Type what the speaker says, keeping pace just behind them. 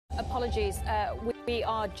Apologies. We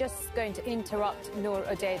are just going to interrupt Noor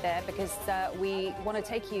O'Day there because we want to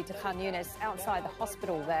take you to Khan Younis outside the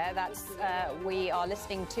hospital there. We are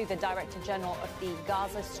listening to the Director General of the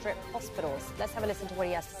Gaza Strip hospitals. Let's have a listen to what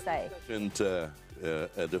he has to say.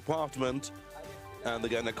 Department and the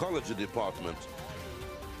gynecology department.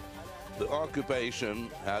 The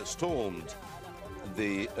occupation has stormed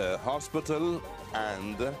the hospital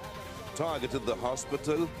and targeted the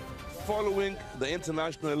hospital, following the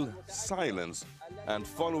international silence and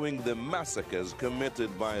following the massacres committed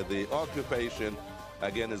by the occupation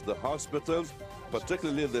against the hospitals,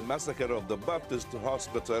 particularly the massacre of the Baptist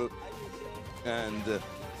hospital, and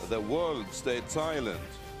the world stayed silent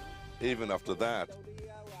even after that.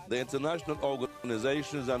 The international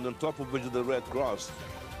organizations, and on top of which the Red Cross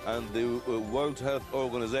and the World Health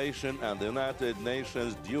Organization and the United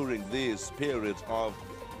Nations during these periods of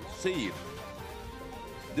siege,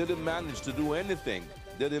 didn't manage to do anything,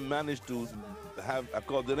 didn't manage to have a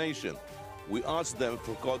coordination. We asked them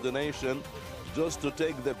for coordination just to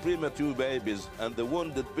take the premature babies and the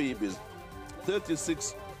wounded babies,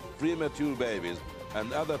 36 premature babies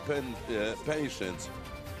and other patients.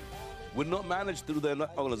 We not managed through the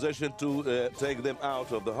organization to take them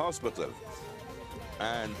out of the hospital.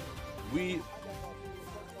 And we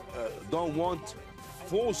don't want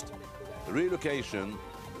forced relocation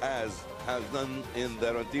as has done in the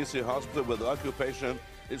RDZ hospital, where the occupation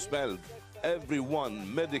expelled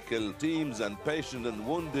everyone, medical teams and patients and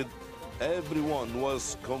wounded. Everyone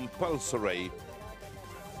was compulsory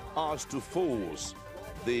asked to force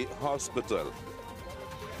the hospital.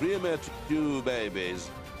 Premature babies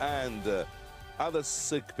and other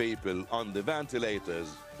sick people on the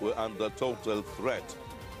ventilators were under total threat.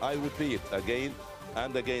 I repeat again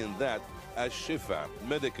and again that al-Shifa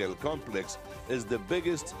medical complex is the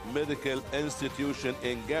biggest medical institution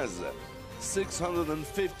in Gaza.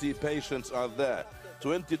 650 patients are there,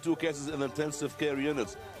 22 cases in intensive care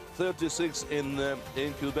units, 36 in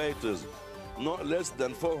incubators, not less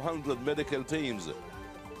than 400 medical teams,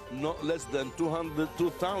 not less than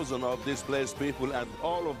 2,000 of displaced people, and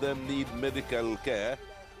all of them need medical care.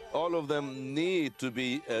 All of them need to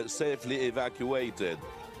be safely evacuated.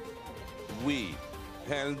 We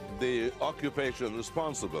held the occupation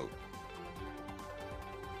responsible.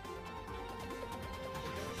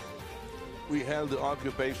 We held the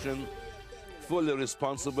occupation fully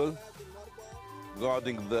responsible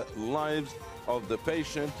regarding the lives of the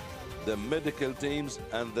patient, the medical teams,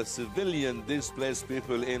 and the civilian displaced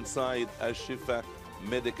people inside al-Shifa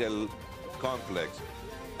medical complex.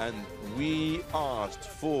 And we asked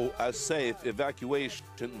for a safe evacuation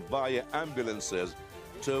via ambulances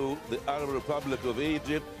to the Arab Republic of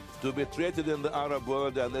Egypt, to be treated in the Arab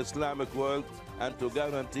world and the Islamic world, and to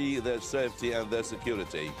guarantee their safety and their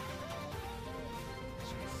security.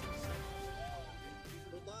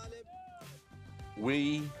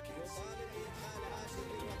 We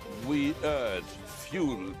urge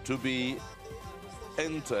fuel to be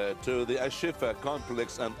entered to the al-Shifa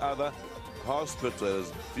complex and other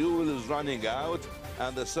hospitals. Fuel is running out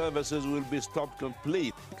and the services will be stopped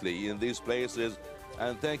completely in these places.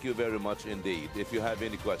 And thank you very much indeed. If you have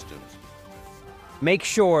any questions. Make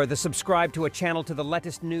sure to subscribe to a channel to the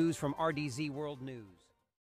latest news from RDZ World News.